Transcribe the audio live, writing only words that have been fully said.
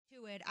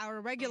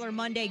Our regular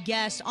Monday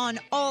guest on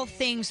all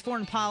things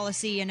foreign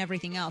policy and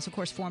everything else. Of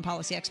course, foreign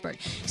policy expert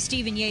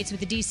Stephen Yates with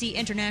the D.C.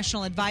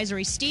 International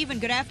Advisory. Stephen,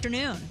 good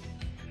afternoon.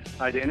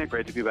 Hi, Dana.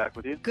 Great to be back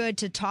with you. Good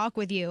to talk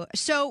with you.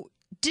 So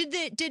did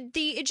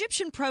the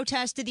Egyptian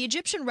protest, did the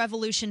Egyptian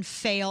revolution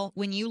fail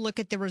when you look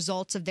at the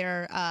results of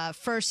their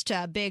first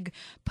big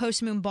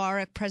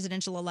post-Mubarak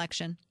presidential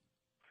election?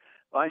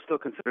 Well, I still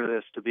consider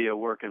this to be a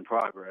work in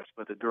progress,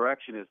 but the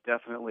direction is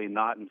definitely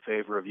not in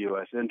favor of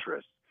U.S.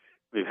 interests.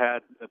 We've had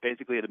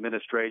basically an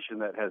administration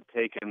that has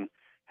taken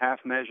half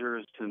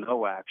measures to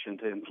no action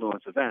to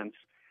influence events.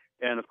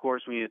 And, of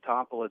course, when you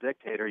topple a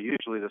dictator,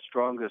 usually the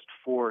strongest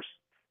force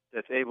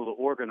that's able to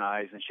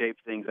organize and shape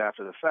things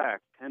after the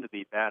fact tend to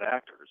be bad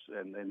actors,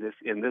 and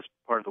in this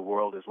part of the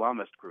world,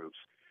 Islamist groups.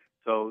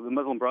 So the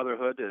Muslim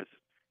Brotherhood is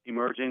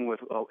emerging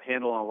with a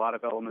handle on a lot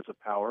of elements of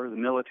power. The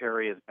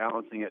military is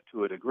balancing it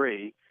to a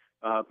degree,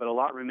 but a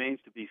lot remains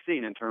to be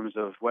seen in terms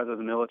of whether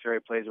the military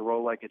plays a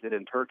role like it did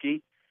in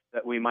Turkey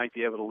that we might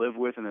be able to live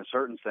with in a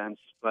certain sense.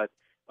 But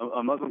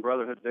a Muslim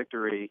Brotherhood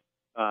victory,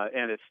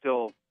 and it's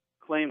still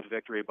claimed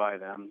victory by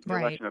them. The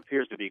election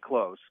appears to be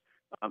close.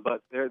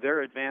 But their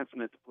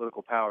advancement to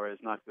political power is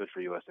not good for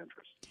U.S.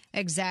 interests.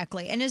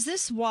 Exactly. And is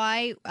this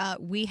why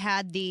we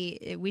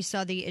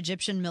saw the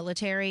Egyptian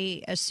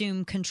military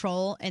assume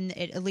control,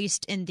 at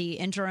least in the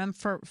interim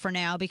for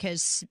now,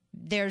 because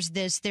there's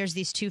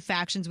these two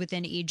factions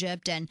within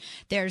Egypt, and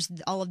there's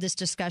all of this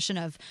discussion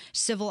of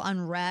civil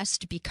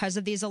unrest because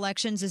of these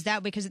elections? Is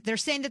that because they're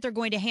saying that they're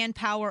going to hand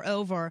power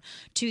over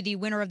to the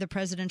winner of the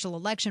presidential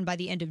election by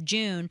the end of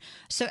June?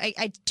 So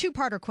a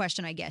two-parter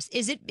question, I guess.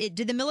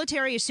 Did the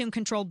military assume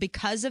control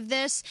because of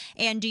this?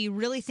 And do you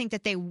really think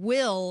that they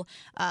will,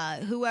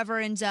 whoever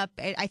ends up,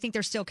 I think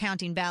they're still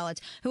counting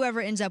ballots,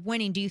 whoever ends up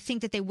winning, do you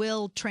think that they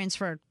will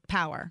transfer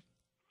power?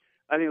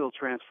 I think they'll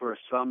transfer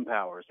some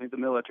powers. I think the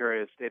military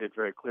has stated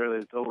very clearly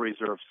that they'll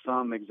reserve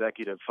some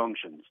executive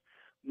functions,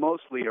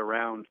 mostly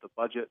around the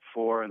budget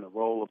for and the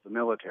role of the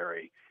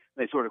military.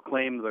 They sort of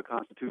claim the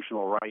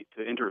constitutional right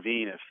to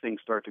intervene if things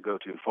start to go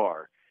too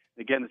far.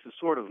 Again, this is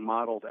sort of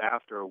modeled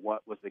after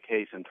what was the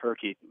case in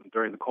Turkey.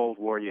 During the Cold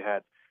War, you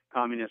had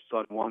communists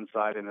on one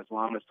side and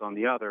Islamists on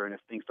the other, and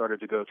if things started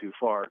to go too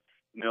far,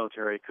 the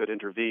military could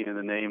intervene in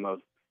the name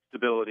of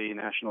stability,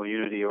 national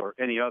unity, or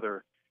any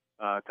other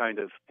kind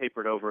of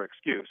papered-over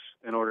excuse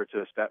in order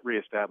to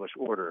reestablish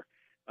order.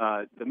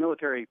 The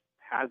military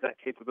has that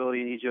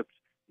capability in Egypt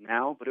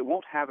now, but it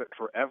won't have it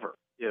forever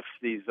if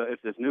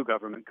this new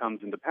government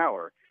comes into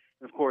power.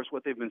 And of course,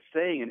 what they've been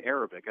saying in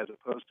Arabic, as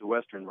opposed to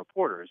Western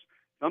reporters,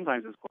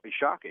 sometimes is quite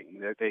shocking.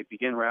 They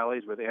begin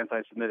rallies with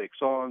anti-Semitic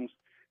songs.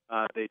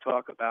 They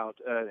talk about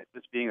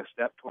this being a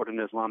step toward an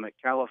Islamic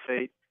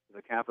caliphate,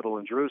 the capital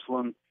in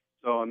Jerusalem.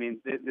 So, I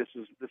mean, this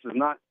is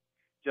not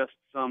just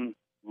some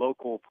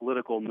local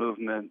political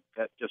movement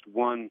that just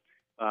won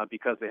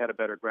because they had a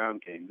better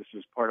ground game. This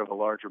is part of a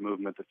larger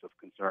movement that's of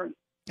concern.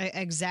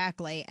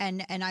 Exactly.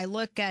 And I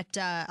look at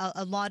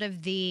a lot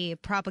of the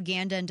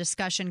propaganda and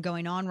discussion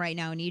going on right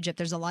now in Egypt.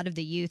 There's a lot of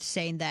the youth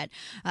saying that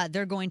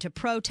they're going to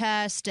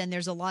protest, and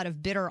there's a lot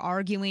of bitter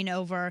arguing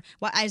over,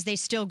 as they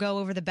still go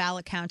over the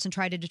ballot counts and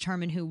try to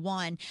determine who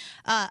won.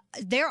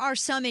 There are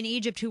some in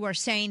Egypt who are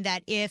saying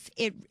that if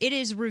it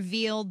is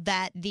revealed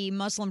that the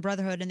Muslim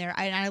Brotherhood, and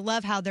I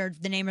love how the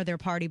name of their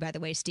party, by the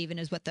way, Stephen,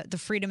 is what the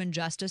Freedom and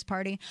Justice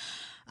Party,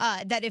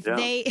 that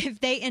if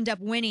they end up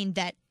winning,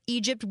 that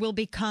Egypt will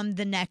become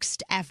the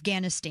next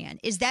Afghanistan.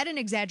 Is that an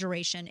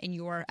exaggeration in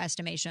your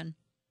estimation?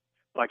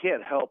 Well, I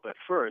can't help at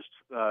first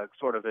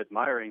sort of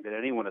admiring that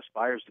anyone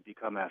aspires to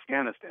become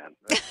Afghanistan.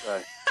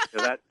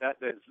 That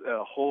is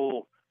a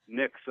whole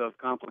mix of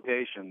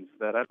complications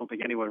that I don't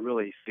think anyone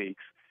really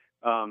seeks.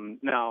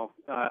 Now,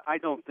 I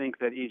don't think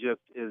that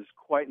Egypt is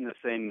quite in the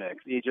same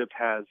mix. Egypt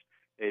has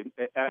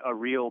a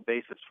real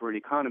basis for an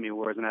economy,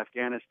 whereas in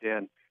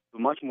Afghanistan, a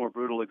much more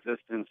brutal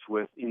existence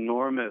with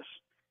enormous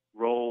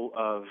role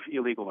of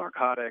illegal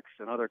narcotics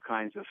and other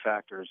kinds of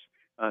factors.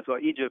 So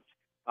Egypt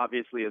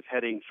obviously is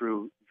heading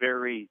through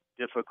very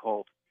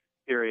difficult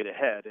period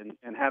ahead,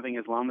 and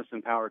having Islamists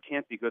in power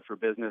can't be good for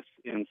business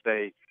in,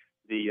 say,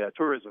 the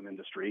tourism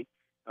industry.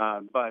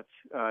 But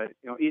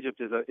Egypt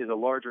is a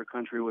larger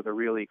country with a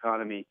real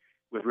economy,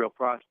 with real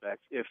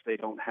prospects, if they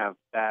don't have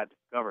bad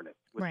governance,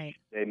 which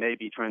they may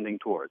be trending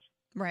towards.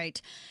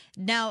 Right.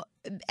 Now,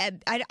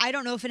 I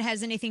don't know if it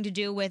has anything to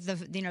do with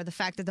the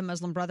fact that the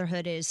Muslim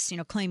Brotherhood is,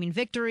 claiming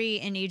victory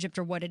in Egypt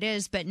or what it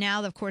is. But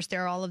now, of course,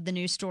 there are all of the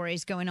news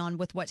stories going on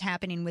with what's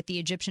happening with the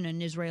Egyptian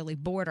and Israeli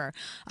border,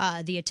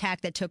 the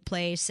attack that took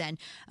place, and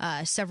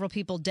several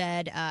people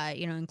dead,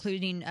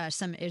 including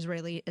some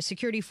Israeli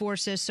security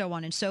forces, so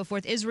on and so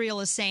forth. Israel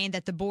is saying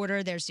that the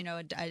border, there's,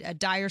 a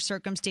dire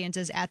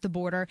circumstances at the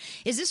border.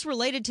 Is this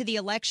related to the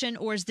election,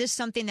 or is this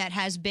something that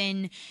has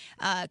been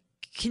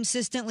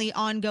consistently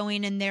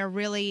ongoing, and there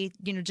really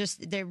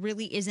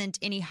isn't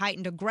any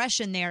heightened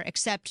aggression there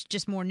except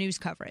just more news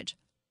coverage?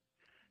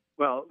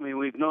 Well, I mean,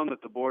 we've known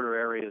that the border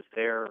areas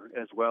there,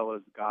 as well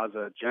as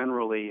Gaza,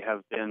 generally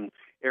have been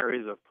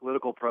areas of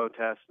political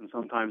protest, and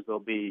sometimes there'll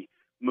be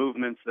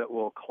movements that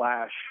will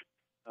clash,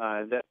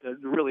 that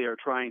really are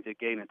trying to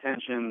gain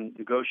attention,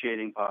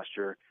 negotiating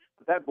posture.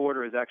 But that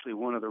border is actually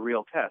one of the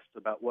real tests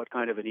about what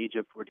kind of an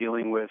Egypt we're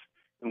dealing with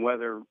and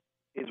whether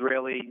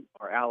Israeli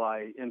or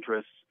ally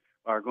interests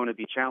are going to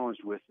be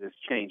challenged with this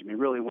change. I mean,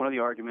 really, one of the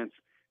arguments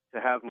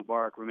to have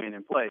Mubarak remain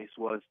in place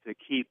was to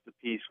keep the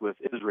peace with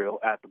Israel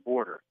at the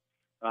border.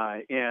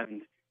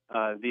 And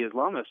the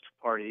Islamist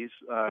parties,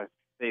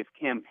 they've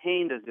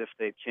campaigned as if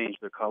they've changed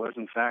their colors.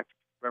 In fact,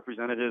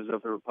 representatives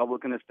of the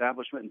Republican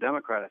establishment and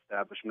Democrat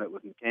establishment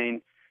with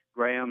McCain,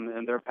 Graham,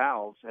 and their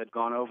pals had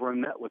gone over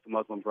and met with the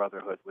Muslim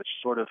Brotherhood, which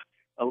sort of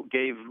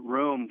gave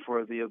room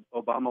for the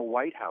Obama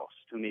White House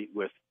to meet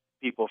with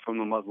people from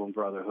the Muslim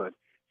Brotherhood.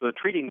 So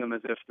treating them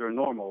as if they're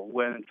normal,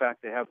 when in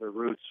fact they have their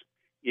roots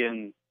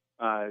in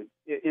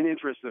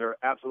interests that are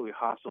absolutely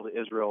hostile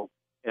to Israel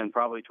and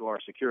probably to our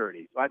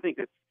security. So I think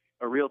it's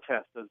a real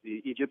test. Does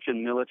the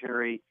Egyptian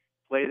military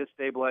play the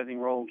stabilizing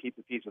role and keep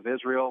the peace of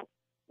Israel,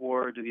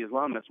 or do the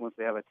Islamists, once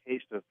they have a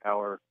taste of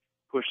power,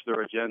 push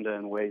their agenda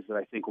in ways that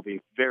I think will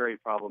be very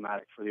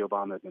problematic for the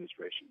Obama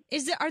administration?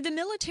 Are the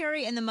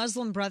military and the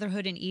Muslim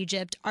Brotherhood in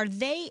Egypt, are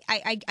they,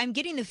 I'm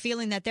getting the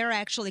feeling that they're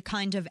actually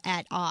kind of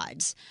at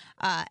odds,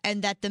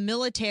 and that the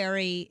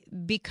military,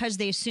 because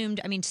they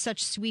assumed,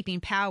 such sweeping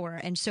power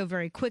and so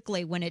very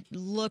quickly when it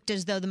looked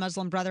as though the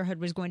Muslim Brotherhood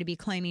was going to be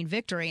claiming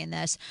victory in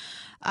this,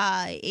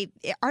 are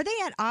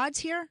they at odds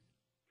here?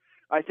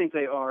 I think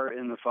they are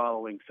in the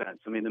following sense.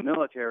 The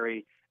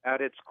military, at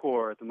its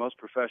core, at the most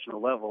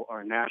professional level,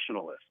 are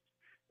nationalists.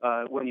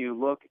 When you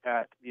look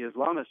at the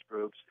Islamist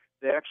groups,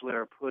 they actually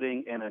are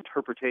putting an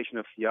interpretation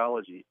of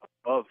theology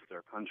above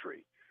their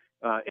country.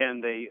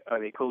 And they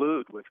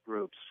collude with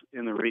groups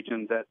in the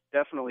region that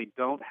definitely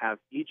don't have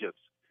Egypt's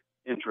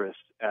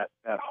interests at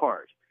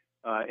heart.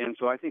 And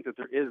so I think that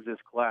there is this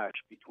clash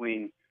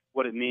between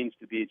what it means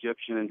to be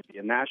Egyptian and to be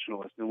a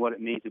nationalist and what it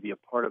means to be a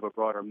part of a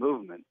broader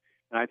movement.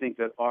 And I think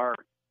that our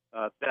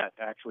bet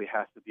actually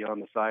has to be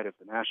on the side of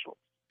the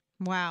nationalists.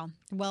 Wow.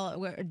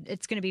 Well,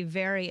 it's going to be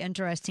very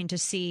interesting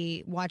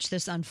to watch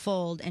this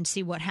unfold and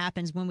see what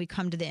happens when we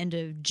come to the end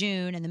of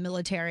June and the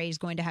military is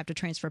going to have to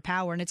transfer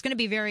power. And it's going to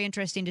be very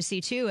interesting to see,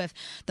 too, if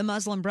the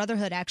Muslim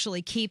Brotherhood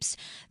actually keeps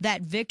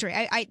that victory.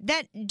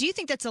 Do you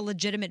think that's a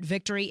legitimate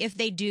victory if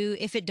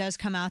it does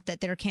come out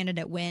that their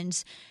candidate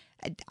wins?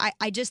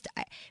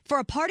 For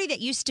a party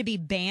that used to be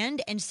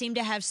banned and seemed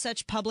to have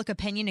such public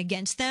opinion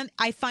against them,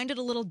 I find it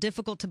a little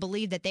difficult to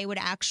believe that they would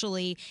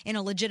actually, in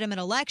a legitimate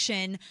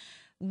election,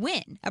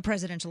 win a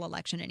presidential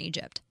election in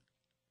Egypt.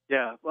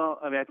 Yeah, well,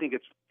 I think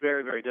it's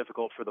very, very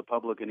difficult for the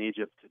public in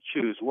Egypt to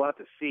choose. We'll have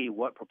to see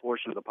what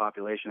proportion of the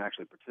population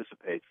actually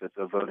participates at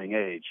the voting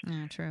age.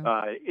 True.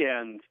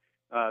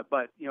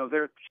 But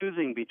they're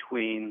choosing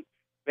between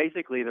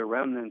basically the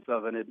remnants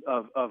of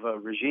a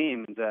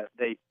regime that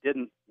they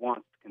didn't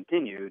want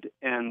continued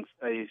and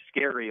a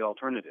scary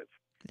alternative.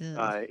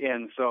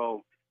 And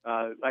so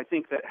I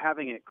think that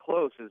having it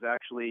close is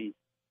actually,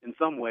 in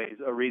some ways,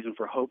 a reason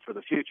for hope for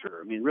the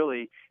future.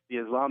 Really, the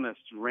Islamists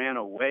ran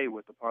away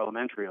with the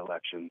parliamentary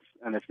elections.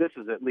 And if this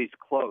is at least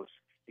close,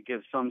 it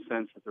gives some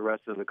sense that the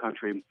rest of the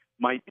country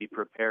might be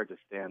prepared to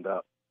stand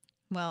up.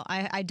 Well,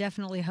 I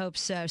definitely hope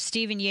so.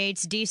 Stephen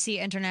Yates, D.C.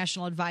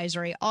 International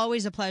Advisory,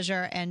 always a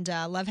pleasure, and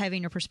love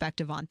having your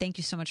perspective on. Thank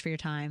you so much for your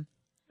time.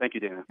 Thank you,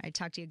 Dana. I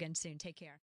talk to you again soon. Take care.